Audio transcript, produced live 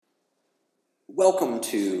Welcome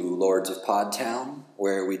to Lords of Podtown,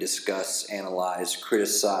 where we discuss, analyze,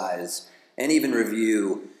 criticize, and even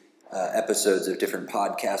review episodes of different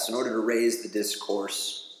podcasts in order to raise the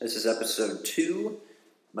discourse. This is episode 2.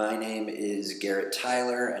 My name is Garrett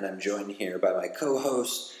Tyler, and I'm joined here by my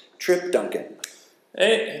co-host, Trip Duncan.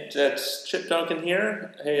 Hey, it's Chip Duncan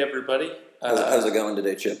here. Hey, everybody. How's it going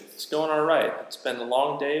today, Chip? It's going all right. It's been a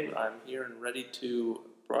long day, but I'm here and ready to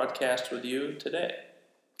broadcast with you today.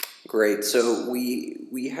 Great. So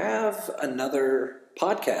we have another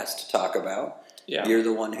podcast to talk about. Yeah. You're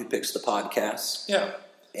the one who picks the podcasts. Yeah.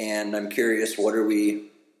 And I'm curious, what are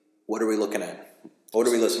we looking at? What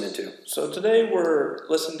are we listening to? So today we're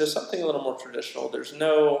listening to something a little more traditional. There's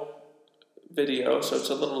no video, so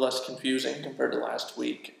it's a little less confusing compared to last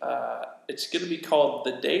week. It's going to be called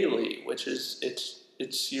The Daily, which is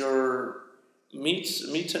it's your Meats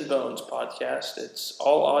and Bones podcast. It's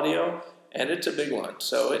all audio. And it's a big one.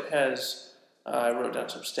 So it has, I wrote down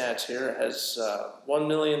some stats here, it has 1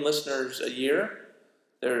 million listeners a year.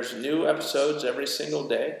 There's new episodes every single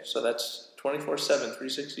day. So that's 24/7,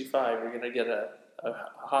 365. You're going to get a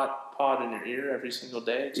hot pod in your ear every single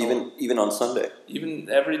day. Even on Sunday? Even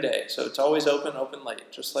every day. So it's always open late,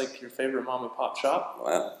 just like your favorite mom and pop shop.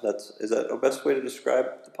 Wow. Is that the best way to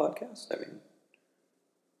describe the podcast? I mean...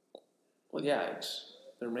 Well, yeah,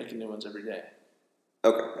 they're making new ones every day.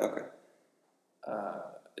 Okay.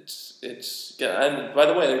 And by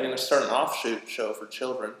the way, they're going to start an offshoot show for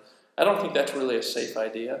children. I don't think that's really a safe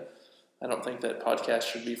idea. I don't think that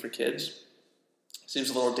podcasts should be for kids. Seems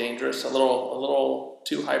a little dangerous, a little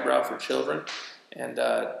too highbrow for children. And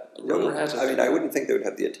rumor has it. I mean, I wouldn't think they would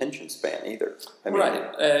have the attention span either.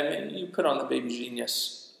 Right. You put on the Baby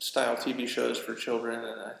Genius style TV shows for children,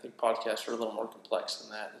 and I think podcasts are a little more complex than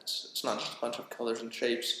that. It's not just a bunch of colors and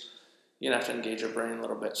shapes. You're gonna have to engage your brain a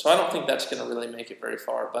little bit. So I don't think that's gonna really make it very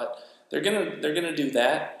far. But they're gonna do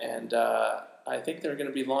that, and I think they're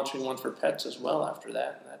gonna be launching one for pets as well after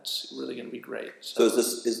that, and that's really gonna be great. So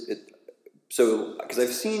because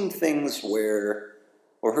I've seen things or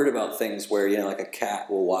heard about things where like a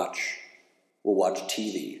cat will watch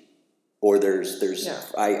TV, or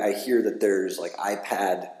I hear that there's like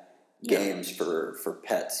iPad games for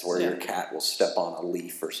pets where your cat will step on a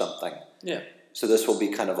leaf or something. Yeah. So this will be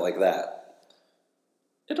kind of like that.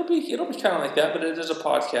 It'll be kind of like that, but it is a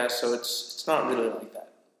podcast, so it's not really like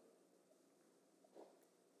that.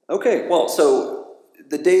 Okay, well, so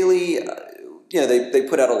The Daily, they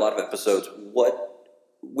put out a lot of episodes.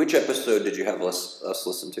 Which episode did you have us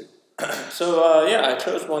listen to? So I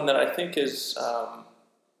chose one that I think is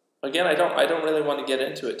again, I don't really want to get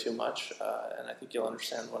into it too much, and I think you'll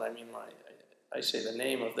understand what I mean when I say the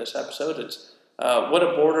name of this episode. It's What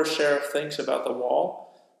a Border Sheriff Thinks About the Wall,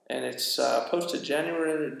 and it's posted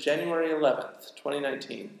January 11th,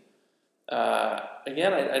 2019.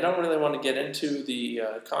 Again, I don't really want to get into the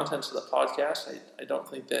contents of the podcast. I don't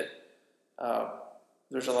think that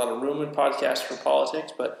there's a lot of room in podcasts for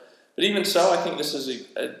politics, but even so, I think this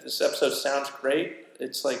episode sounds great.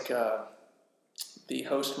 It's like the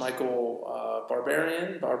host, Michael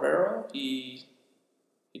Barbaro, he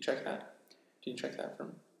checked that? Can you check that for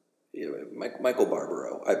me? Yeah, Michael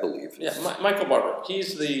Barbaro, I believe. Yeah, Michael Barbaro.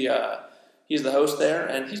 He's the host there,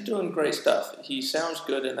 and he's doing great stuff. He sounds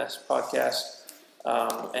good in this podcast,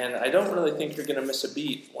 and I don't really think you're going to miss a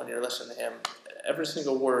beat when you're listening to him. Every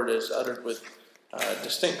single word is uttered with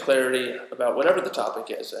distinct clarity about whatever the topic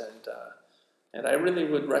is, and I really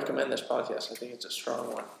would recommend this podcast. I think it's a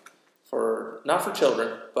strong one not for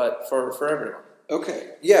children, but for everyone.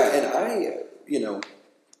 Okay, yeah, and I.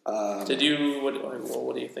 Did you? What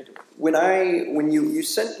do you think of it? When you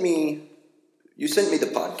sent me the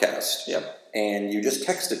podcast, yep, and you just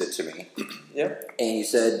texted it to me, yep, and you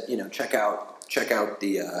said, check out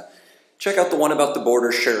the one about the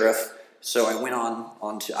border sheriff. So I went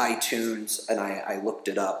onto iTunes and I looked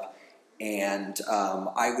it up, and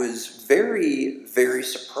I was very, very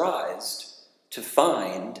surprised to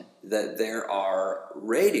find that there are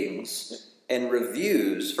ratings and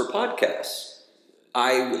reviews for podcasts.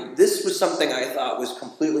 This was something I thought was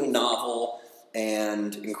completely novel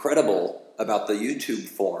and incredible about the YouTube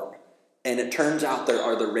form, and it turns out there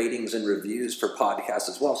are the ratings and reviews for podcasts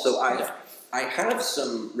as well. So I have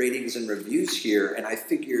some ratings and reviews here, and I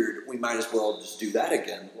figured we might as well just do that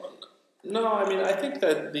again. No, I mean, I think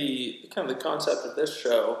that the concept of this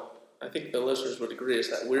show, I think the listeners would agree, is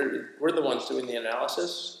that we're the ones doing the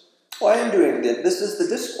analysis. Well, I am doing this is the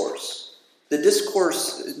discourse. The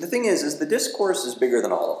thing is the discourse is bigger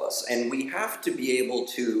than all of us, and we have to be able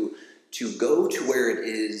to go to where it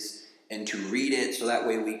is and to read it so that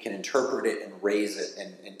way we can interpret it and raise it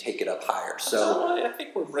and take it up higher. So I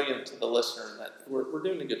think we're bringing it to the listener that we're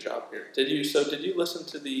doing a good job here. Did you listen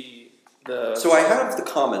to the So I have the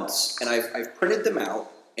comments, and I've printed them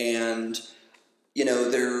out, and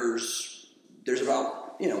there's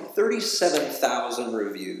about 37,000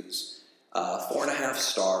 reviews, 4.5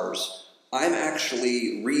 stars. I'm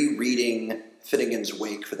actually rereading Finnegan's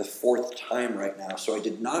Wake for the 4th time right now, so I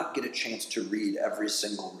did not get a chance to read every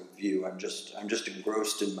single review. I'm just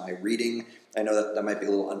engrossed in my reading. I know that might be a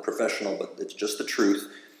little unprofessional, but it's just the truth.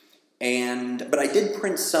 But I did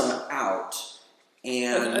print some out,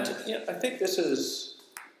 and I think this is,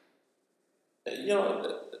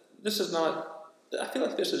 this is not. I feel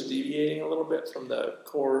like this is deviating a little bit from the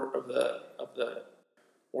core of the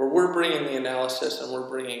where we're bringing the analysis and we're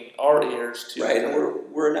bringing our ears to. Right, and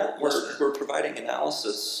we're providing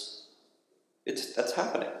analysis. That's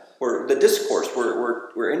happening. We're the discourse.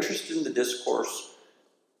 We're interested in the discourse,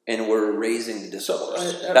 and we're raising the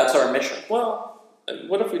discourse. That's our mission. Well,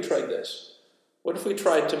 what if we tried this? What if we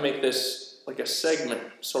tried to make this like a segment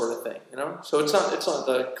sort of thing? So it's not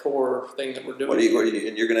the core thing that we're doing. What are you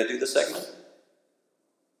and you're going to do the segment?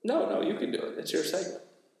 No, you can do it. It's your segment.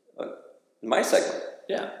 My segment.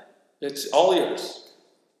 Yeah, it's all yours.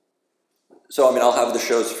 So I'll have the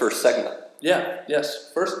show's first segment. Yeah.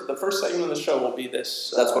 Yes. The first segment of the show will be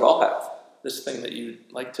this. That's what I'll have. This thing that you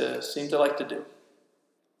seem to like to do.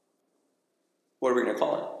 What are we going to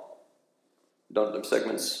call it? Don't them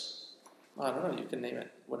segments. I don't know. You can name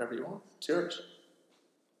it whatever you want. It's yours.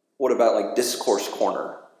 What about like Discourse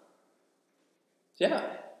Corner? Yeah,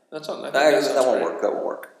 that's on. That won't work. That won't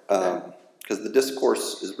work. Because the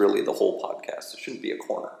discourse is really the whole podcast. It shouldn't be a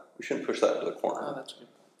corner. We shouldn't push that into the corner. Oh, that's good.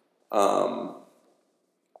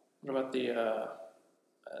 What about the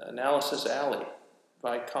Analysis Alley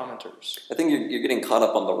by commenters? I think you're getting caught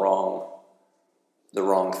up on the wrong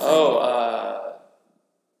thing. Oh,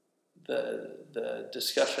 the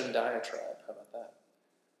discussion diatribe. How about that?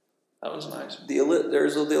 That was nice. The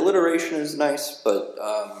alliteration is nice, but.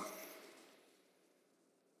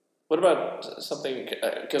 What about something?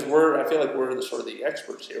 Because I feel like we're sort of the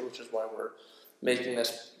experts here, which is why we're making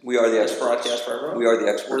this. We are the this broadcast for everyone. We are the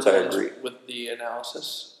experts. We're I agree with the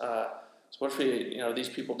analysis. So what if these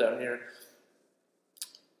people down here?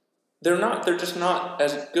 They're just not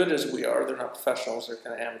as good as we are. They're not professionals. They're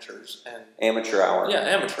kind of amateurs and amateur hour. Yeah,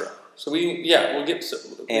 amateur hour. So we'll get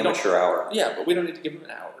amateur hour. Yeah, but we don't need to give them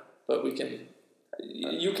an hour. But we can.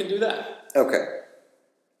 You can do that. Okay.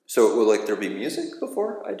 So will there be music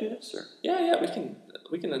before I do this, or? Yeah,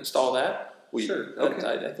 we can install that. Sure. Okay.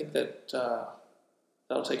 I think that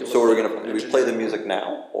that'll take a little. So we're gonna do we play the music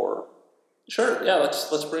now, or? Sure. Yeah.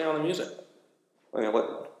 Let's bring on the music.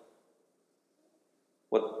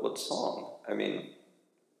 What song?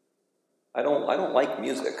 I don't like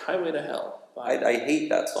music. Highway to Hell. I hate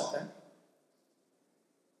that song. Okay.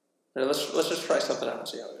 Right, let's just try something out and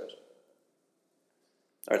see how it goes.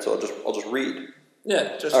 All right. So I'll just read.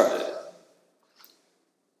 Yeah, just. All right.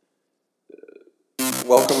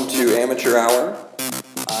 Welcome to Amateur Hour.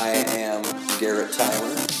 I am Garrett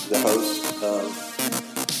Tyler, the host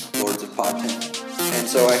of Lords of Podtown, and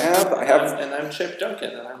so I have. And I'm Chip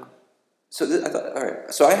Duncan, and I'm. All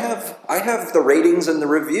right. So I have the ratings and the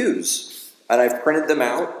reviews, and I've printed them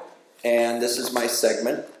out, and this is my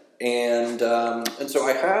segment, and so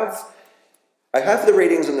I have the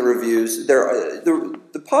ratings and the reviews.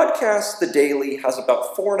 The podcast, The Daily, has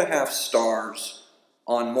about 4.5 stars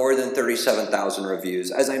on more than 37,000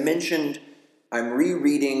 reviews. As I mentioned, I'm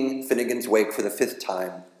rereading Finnegan's Wake for the 5th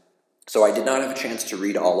time, so I did not have a chance to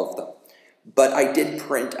read all of them. But I did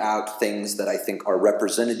print out things that I think are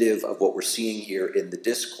representative of what we're seeing here in the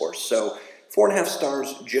discourse. So 4.5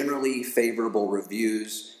 stars, generally favorable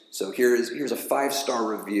reviews. So here's a 5-star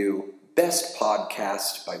review. Best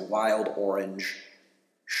podcast by Wild Orange.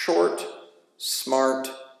 Short, smart,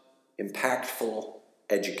 impactful,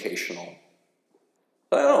 educational.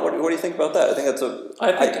 I don't know. What do you think about that? I think that's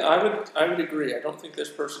I would agree. I don't think this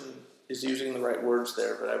person is using the right words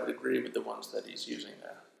there, but I would agree with the ones that he's using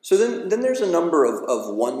there. So then there's a number of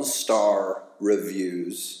 1-star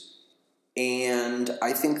reviews, and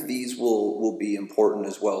I think these will be important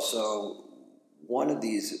as well. So one of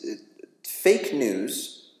these, fake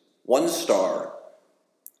news, 1 star.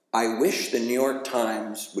 I wish the New York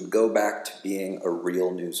Times would go back to being a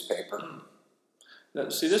real newspaper. Now,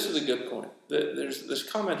 see, this is a good point. There's this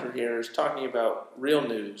commenter here is talking about real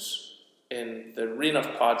news in the Real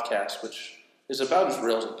Enough podcast, which is about as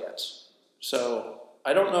real as it gets. So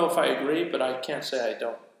I don't know if I agree, but I can't say I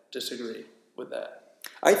don't disagree with that.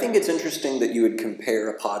 I think it's interesting that you would compare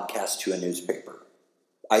a podcast to a newspaper.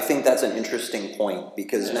 I think that's an interesting point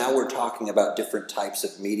because now we're talking about different types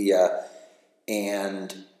of media,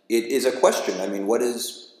 and it is a question. I mean, what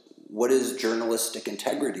is journalistic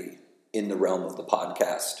integrity in the realm of the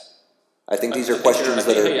podcast? I think these are questions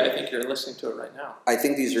that are. Hey, I think you're listening to it right now. I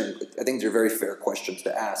think these are very fair questions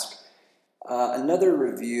to ask. Another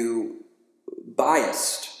review,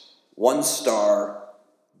 Biased, 1 star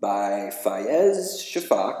by Fayez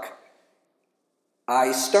Shafak.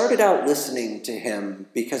 I started out listening to him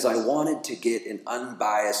because I wanted to get an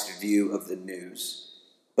unbiased view of the news,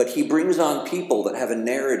 but he brings on people that have a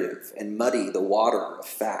narrative and muddy the water of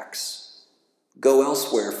facts. Go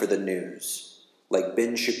elsewhere for the news, like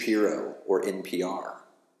Ben Shapiro or NPR.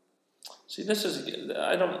 See, this is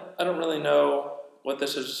I don't really know what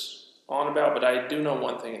this is on about, but I do know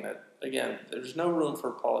one thing, and that again, there's no room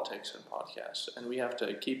for politics in podcasts, and we have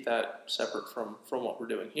to keep that separate from what we're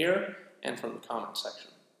doing here and from the comment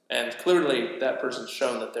section. And clearly, that person's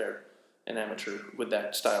shown that they're an amateur with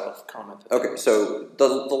that style of comment. Okay, so the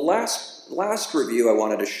last review I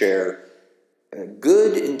wanted to share,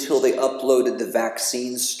 good until they uploaded the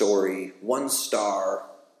vaccine story, 1 star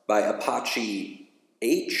by Apache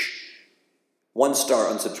H, 1 star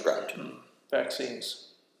unsubscribed. Vaccines,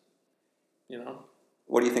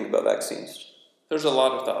 What do you think about vaccines? There's a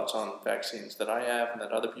lot of thoughts on vaccines that I have and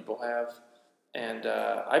that other people have. And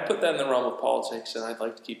I put that in the realm of politics, and I'd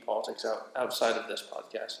like to keep politics outside of this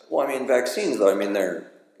podcast. Well, I mean, vaccines, though,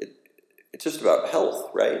 it's just about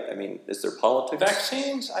health, right? I mean, is there politics?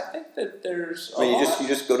 Vaccines, I think that there's you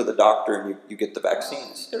just go to the doctor and you get the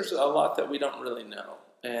vaccines. There's a lot that we don't really know.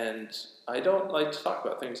 And I don't like to talk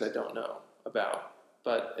about things I don't know about.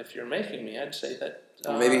 But if you're making me, I'd say that...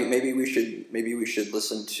 maybe we should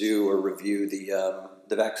listen to or review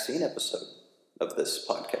the vaccine episode of this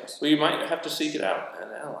podcast. We might have to seek it out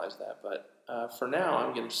and analyze that, but for now,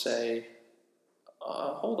 I'm going to say,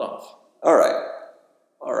 hold off. All right.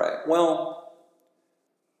 Well,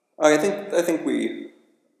 I think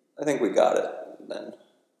we got it then.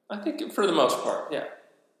 I think for the most part, yeah.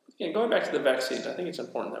 Again, going back to the vaccines, I think it's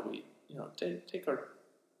important that we, take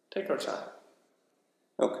our time.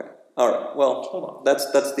 Okay. All right. Well, hold on. That's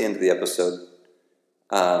the end of the episode.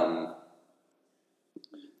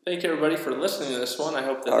 Thank you, everybody, for listening to this one. I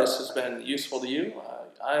hope that this has been useful to you.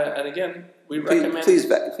 And again, we recommend... Please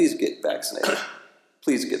get vaccinated.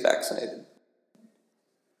 Please get vaccinated.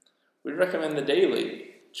 We recommend The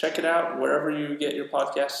Daily. Check it out wherever you get your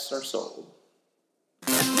podcasts are sold.